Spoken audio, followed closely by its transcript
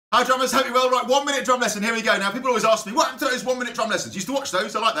Hi drummers, hope you're well. Right, 1 minute drum lesson, here we go. Now people always ask me, what happened to those 1 minute drum lessons? Used to watch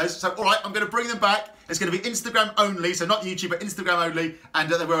those, I like those. So all right, I'm going to bring them back. It's going to be Instagram only, so not YouTube, but Instagram only, and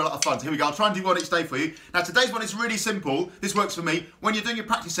they were a lot of fun. So here we go, I'll try and do one each day for you. Now today's one is really simple. This works for me. When you're doing your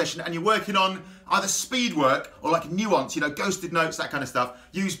practice session and you're working on either speed work or like nuance, you know, ghosted notes, that kind of stuff,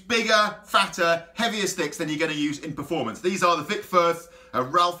 use bigger, fatter, heavier sticks than you're going to use in performance. These are the Vic Firth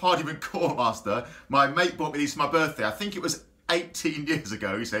Ralph Hardyman Core Master. My mate bought me these for my birthday. I think it was 18 years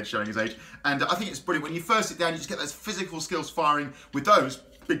ago, he said, showing his age. And I think it's brilliant. When you first sit down, you just get those physical skills firing with those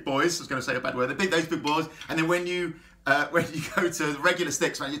big boys. I was going to say a bad word. Those big boys. And then when you go to the regular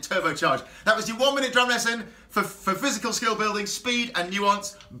sticks, man, you turbocharge. That was your 1 minute drum lesson for physical skill building, speed and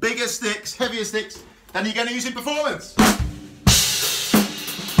nuance, bigger sticks, heavier sticks than you're going to use in performance.